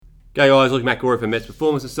G'day guys, Luke McGorry from Mets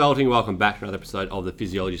Performance Consulting. Welcome back to another episode of the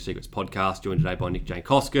Physiology Secrets podcast, joined today by Nick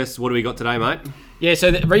Jankoskis. What do we got today, mate? Yeah,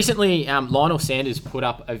 so recently Lionel Sanders put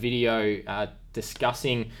up a video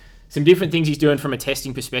discussing some different things he's doing from a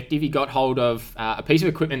testing perspective. He got hold of a piece of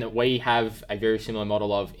equipment that we have a very similar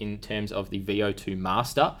model of in terms of the VO2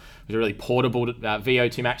 Master. It's a really portable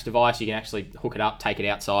VO2 Max device. You can actually hook it up, take it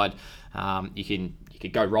outside. You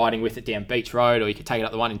could go riding with it down Beach Road, or you could take it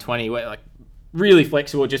up the 1 in 20, really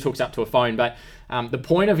flexible. It just hooks up to a phone. But the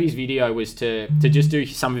point of his video was to just do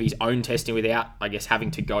some of his own testing without, I guess, having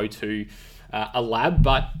to go to a lab.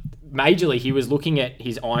 But majorly, he was looking at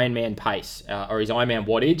his Ironman pace or his Ironman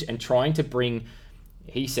wattage and trying to bring,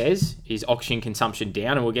 he says, his oxygen consumption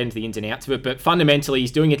down. And we'll get into the ins and outs of it. But fundamentally,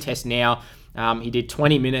 he's doing a test now. He did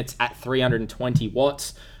 20 minutes at 320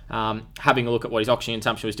 watts. Having a look at what his oxygen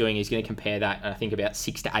consumption was doing, he's going to compare that, I think, about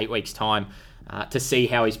 6 to 8 weeks' time to see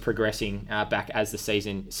how he's progressing back as the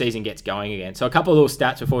season gets going again. So a couple of little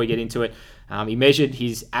stats before we get into it. He measured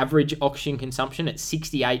his average oxygen consumption at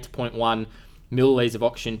 68.1 milliliters of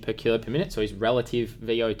oxygen per kilo per minute, so his relative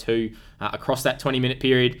VO2 across that 20-minute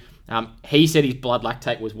period. He said his blood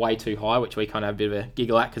lactate was way too high, which we kind of have a bit of a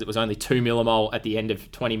giggle at because it was only 2 millimole at the end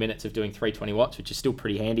of 20 minutes of doing 320 watts, which is still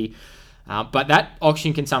pretty handy. But that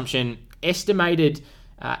oxygen consumption estimated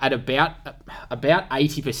at about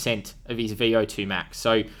 80% of his VO2 max.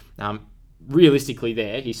 So realistically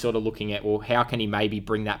there, he's sort of looking at, well, how can he maybe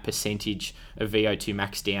bring that percentage of VO2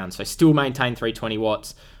 max down? So still maintain 320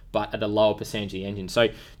 watts, but at a lower percentage of the engine. So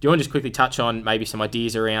do you want to just quickly touch on maybe some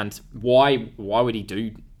ideas around why would he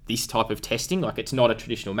do this type of testing? Like, it's not a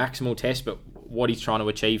traditional maximal test, but what he's trying to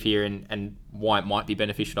achieve here and why it might be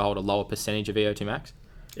beneficial to hold a lower percentage of VO2 max?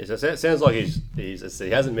 Yeah, so it sounds like he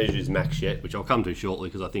hasn't measured his max yet, which I'll come to shortly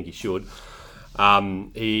because I think he should.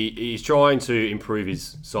 He's trying to improve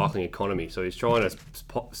his cycling economy. So he's trying to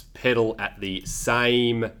pedal at the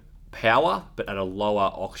same power, but at a lower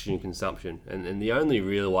oxygen consumption. And the only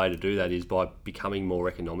real way to do that is by becoming more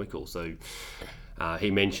economical. So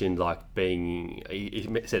he mentioned he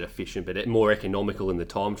said efficient, but more economical in the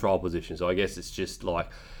time trial position. So I guess it's just like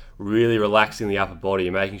really relaxing the upper body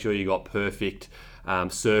and making sure you got perfect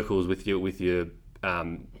circles with your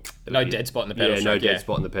no dead spot in the pedals. Yeah, no dead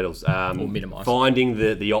spot in the pedals. Or minimise. Finding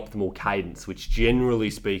the optimal cadence, which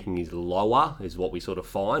generally speaking is lower, is what we sort of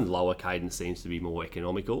find. Lower cadence seems to be more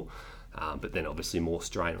economical, but then obviously more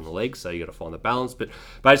strain on the legs, so you got to find the balance. But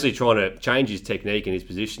basically trying to change his technique and his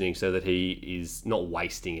positioning so that he is not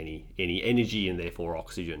wasting any energy and therefore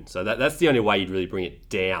oxygen. So that's the only way you'd really bring it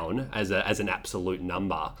down as an absolute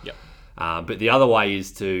number. Yep. But the other way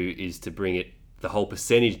is to bring it the whole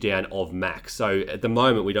percentage down of max. So at the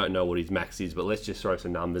moment, we don't know what his max is, but let's just throw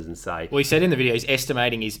some numbers and say... Well, he said in the video he's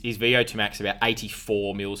estimating his VO2 max about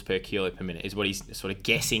 84 mils per kilo per minute is what he's sort of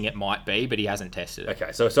guessing it might be, but he hasn't tested it.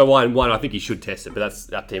 Okay, so one, I think he should test it, but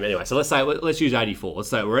that's up to him anyway. So let's use 84. Let's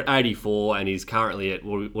say we're at 84 and he's currently at,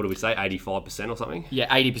 what do we say, 85% or something?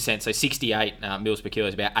 Yeah, 80%. So 68 mils per kilo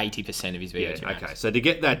is about 80% of his VO2 max. Okay, so to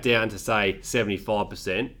get that down to, say,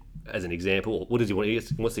 75%, as an example, what does he want? He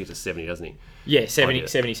wants to get to 70, doesn't he? Yeah, 70,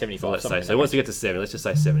 75. So let's say, so he wants to get to 70. Let's just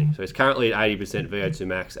say 70. So he's currently at 80% VO2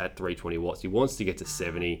 max at 320 watts. He wants to get to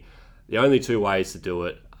 70. The only two ways to do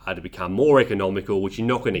it are to become more economical, which you're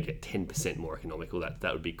not going to get 10% more economical.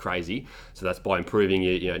 That would be crazy. So that's by improving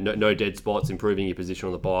your, no dead spots, improving your position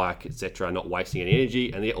on the bike, etc., not wasting any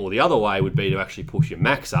energy. And the other way would be to actually push your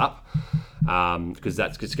max up, because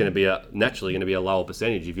that's just going to be naturally going to be a lower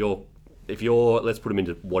percentage. If you're, let's put them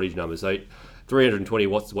into wattage numbers. So 320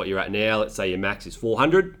 watts is what you're at now. Let's say your max is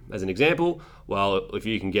 400 as an example. Well, if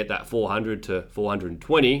you can get that 400 to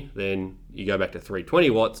 420, then you go back to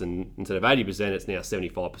 320 watts, and instead of 80%, it's now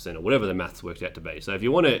 75% or whatever the maths works out to be. So if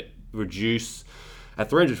you want to reduce at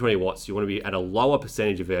 320 watts, you want to be at a lower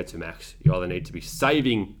percentage of VO2 max. You either need to be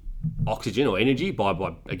saving oxygen or energy by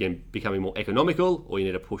again becoming more economical, or you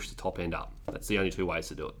need to push the top end up. That's the only two ways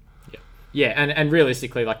to do it. Yeah, and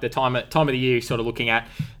realistically, like the time of the year you're sort of looking at,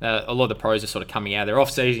 a lot of the pros are sort of coming out of their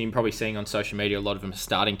off-season. You're probably seeing on social media a lot of them are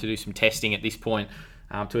starting to do some testing at this point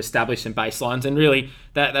to establish some baselines. And really,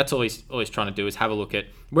 that's all he's trying to do is have a look at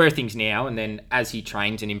where are things now, and then as he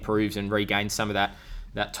trains and improves and regains some of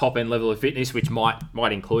that top-end level of fitness, which might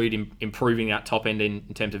include improving that top end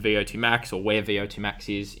in terms of VO2 max, or where VO2 max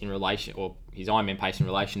is in relation, or his Ironman pace in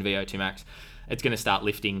relation to VO2 max, it's going to start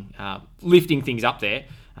lifting things up there.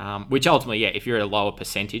 Which ultimately, yeah, if you're at a lower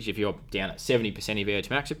percentage, if you're down at 70% of VO2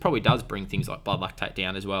 max, it probably does bring things like blood lactate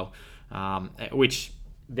down as well, which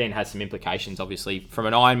then has some implications. Obviously, from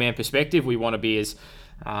an Ironman perspective, we want to be as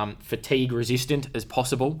fatigue resistant as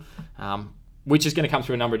possible. which is going to come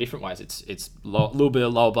through a number of different ways. It's a little bit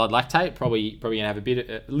of lower blood lactate, probably going to have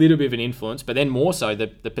a little bit of an influence, but then more so the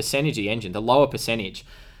percentage of the engine, the lower percentage,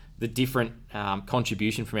 the different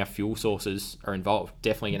contribution from our fuel sources are involved.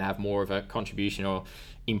 Definitely going to have more of a contribution or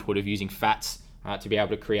input of using fats to be able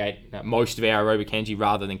to create most of our aerobic energy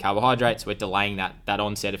rather than carbohydrates. We're delaying that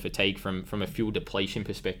onset of fatigue from a fuel depletion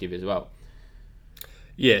perspective as well.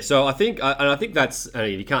 Yeah, so I think that's,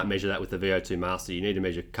 you can't measure that with the VO2 master. You need to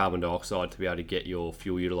measure carbon dioxide to be able to get your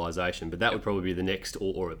fuel utilisation. But that would probably be the next,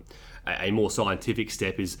 or a more scientific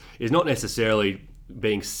step is not necessarily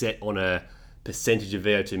being set on a percentage of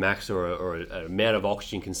VO2 max or an amount of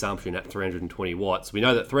oxygen consumption at 320 watts. We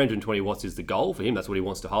know that 320 watts is the goal for him. That's what he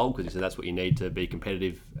wants to hold, because he said that's what you need to be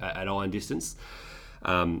competitive at iron distance.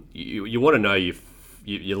 You want to know your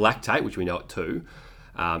lactate, which we know at 2.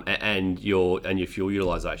 And your fuel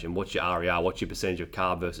utilization. What's your RER? What's your percentage of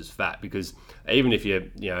carb versus fat? Because even if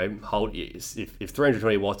if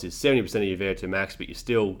 320 watts is 70% of your VO2 max, but you're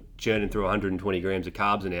still churning through 120 grams of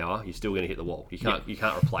carbs an hour, you're still going to hit the wall. You can't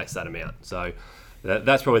replace that amount. So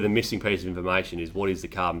that's probably the missing piece of information, is what is the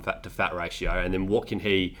carbon fat to fat ratio, and then what can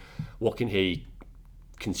he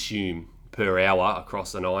consume per hour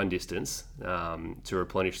across an iron distance to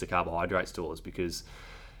replenish the carbohydrate stores, because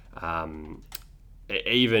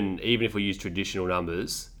even if we use traditional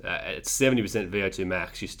numbers, at 70% VO2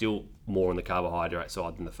 max, you're still more on the carbohydrate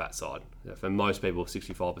side than the fat side. For most people,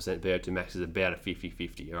 65% VO2 max is about a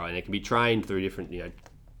 50-50, right? And it can be trained through different,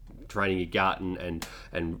 training your gut and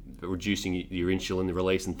reducing your insulin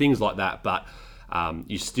release and things like that. But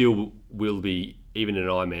you still will be, even in an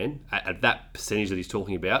Ironman, at that percentage that he's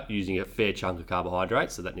talking about, using a fair chunk of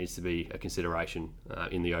carbohydrates. So that needs to be a consideration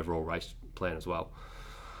in the overall race plan as well.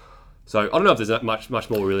 So I don't know if there's much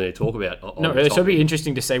more we really need to talk about. Not really. So it'll be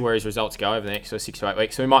interesting to see where his results go over the next 6 to 8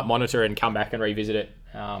 weeks. So we might monitor it and come back and revisit it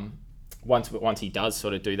once he does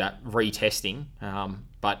sort of do that retesting.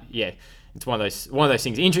 But yeah, it's one of those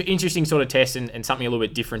things. Interesting sort of test and something a little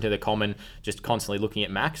bit different to the common, just constantly looking at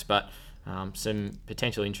max. But some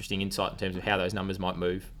potential interesting insight in terms of how those numbers might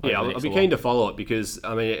move. Yeah, I'll be keen to follow it, because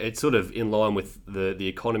it's sort of in line with the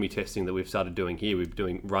economy testing that we've started doing here. We're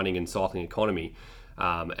doing running and cycling economy.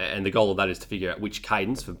 And the goal of that is to figure out which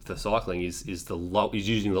cadence for cycling is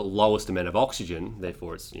using the lowest amount of oxygen.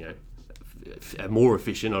 Therefore, it's more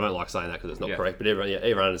efficient. I don't like saying that because it's not correct, but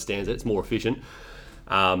everyone understands it. It's more efficient.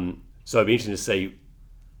 So it'd be interesting to see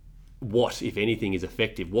what, if anything, is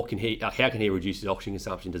effective. How can he reduce his oxygen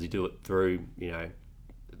consumption? Does he do it through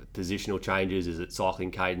positional changes? Is it cycling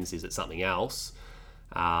cadence? Is it something else?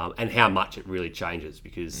 And how much it really changes,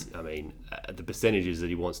 because the percentages that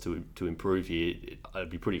he wants to improve here, I'd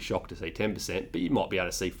be pretty shocked to see 10%, but you might be able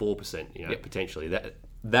to see 4%, potentially.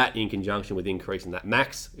 That in conjunction with increasing that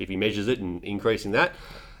max, if he measures it and increasing that,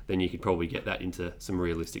 then you could probably get that into some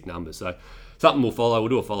realistic numbers. So something we'll follow. We'll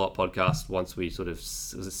do a follow-up podcast once we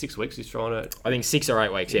was it 6 weeks he's trying to? I think 6 or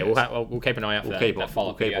 8 weeks, yeah. We'll keep an eye out for that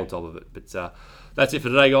follow-up. We'll keep on top of it. But that's it for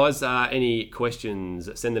today, guys. Any questions,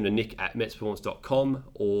 send them to nick@metsperformance.com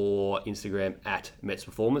or Instagram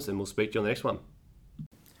 @metsperformance, and we'll speak to you on the next one.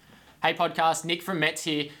 Hey podcast, Nick from Mets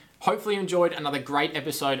here. Hopefully you enjoyed another great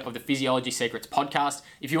episode of the Physiology Secrets podcast.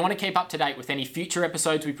 If you want to keep up to date with any future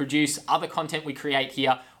episodes we produce, other content we create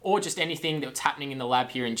here, or just anything that's happening in the lab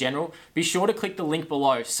here in general, be sure to click the link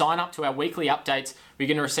below. Sign up to our weekly updates. We're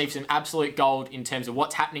going to receive some absolute gold in terms of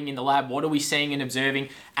what's happening in the lab, what are we seeing and observing,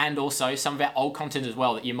 and also some of our old content as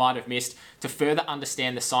well that you might have missed to further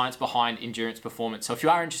understand the science behind endurance performance. So if you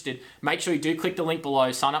are interested, make sure you do click the link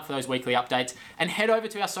below, sign up for those weekly updates, and head over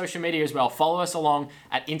to our social media as well. Follow us along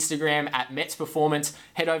at Instagram @MetsPerformance.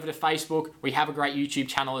 Head over to Facebook. We have a great YouTube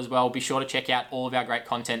channel as well. Be sure to check out all of our great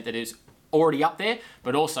content that is already up there,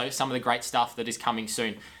 but also some of the great stuff that is coming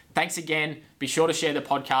soon. Thanks again. Be sure to share the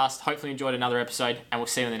podcast. Hopefully you enjoyed another episode, and we'll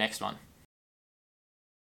see you in the next one.